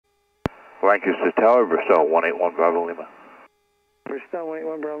Lancaster Tower, Bristol 181 Bravo Lima. Bristol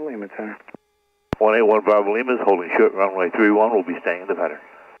 181 Bravo Lima, Center. 181 Bravo Lima is holding short runway 31. We'll be staying in the pattern.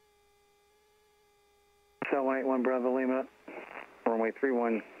 Bristol 181 Bravo Lima, runway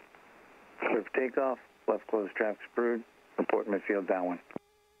 31, clear for takeoff, left closed, traffic screwed, report midfield downwind.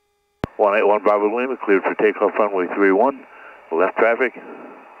 181 Bravo Lima, cleared for takeoff runway 31. Left traffic,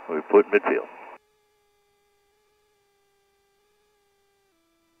 report midfield.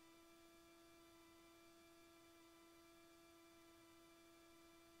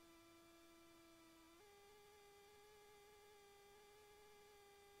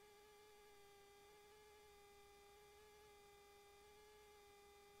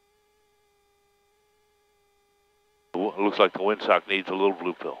 Looks like the windsock needs a little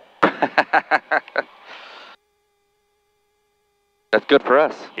blue pill. That's good for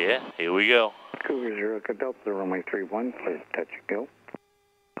us. Yeah, here we go. Cougar Zero Echo Delta, runway 31, clear to touch and go.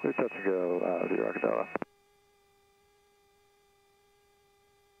 Clear touch and go, Zero Echo Delta.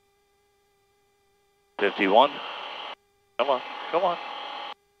 51. Come on, come on,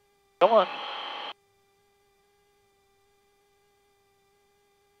 come on.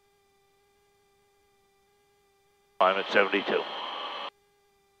 I'm at 72.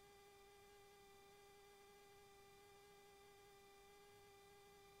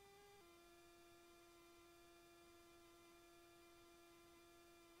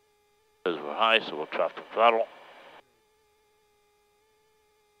 Because we're high, so we'll drop the throttle.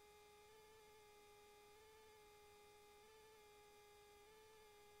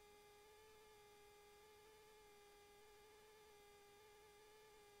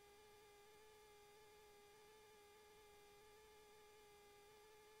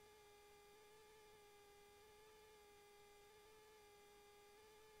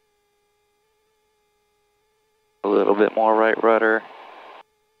 A little bit more right rudder.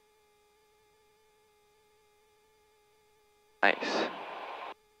 Nice.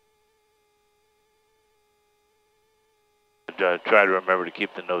 Try to remember to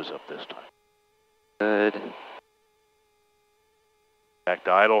keep the nose up this time. Good. Back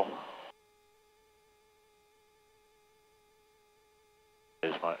to idle.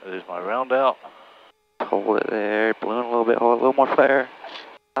 There's my round out. Hold it there. Balloon a little bit. Hold a little more flare.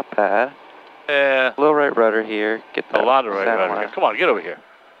 Not bad. Yeah. A little right rudder here. Get that A lot of right center rudder line. here. Come on, get over here.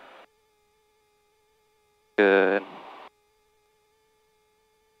 Good.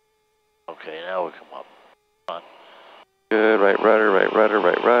 Okay, now we come up. Come on. Good. Right rudder, right rudder,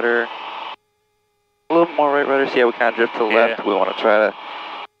 right rudder. A little more right rudder. See how we kind of drift to the left? We want to try to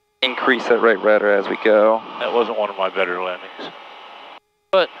increase that right rudder as we go. That wasn't one of my better landings.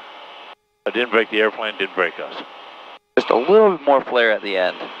 But I didn't break the airplane, didn't break us. Just a little bit more flare at the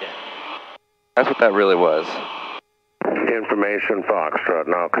end. Yeah. That's what that really was. Information Foxtrot,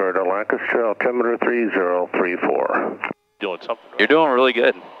 now clear to Lancaster, altimeter 3034. Doing something right. You're doing really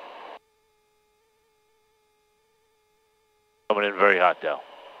good. Coming in very hot though.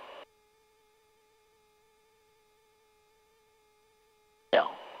 Yeah.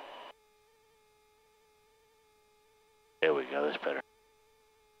 There we go, that's better.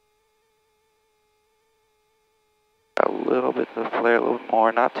 A little bit of flare, a little bit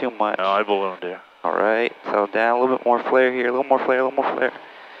more, not too much. No, I ballooned there. All right, settle down, a little bit more flare here, a little more flare, a little more flare.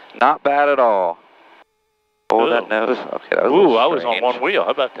 Not bad at all. Hold that nose. Okay, that was a little I was on strange. one wheel. How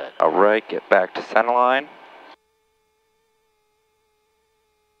about that? All right, get back to center line.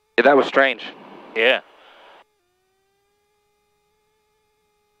 Yeah, that was strange. Yeah.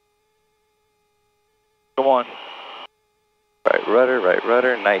 Come on. Right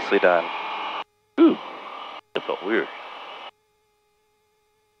rudder, nicely done. Ooh, that felt weird.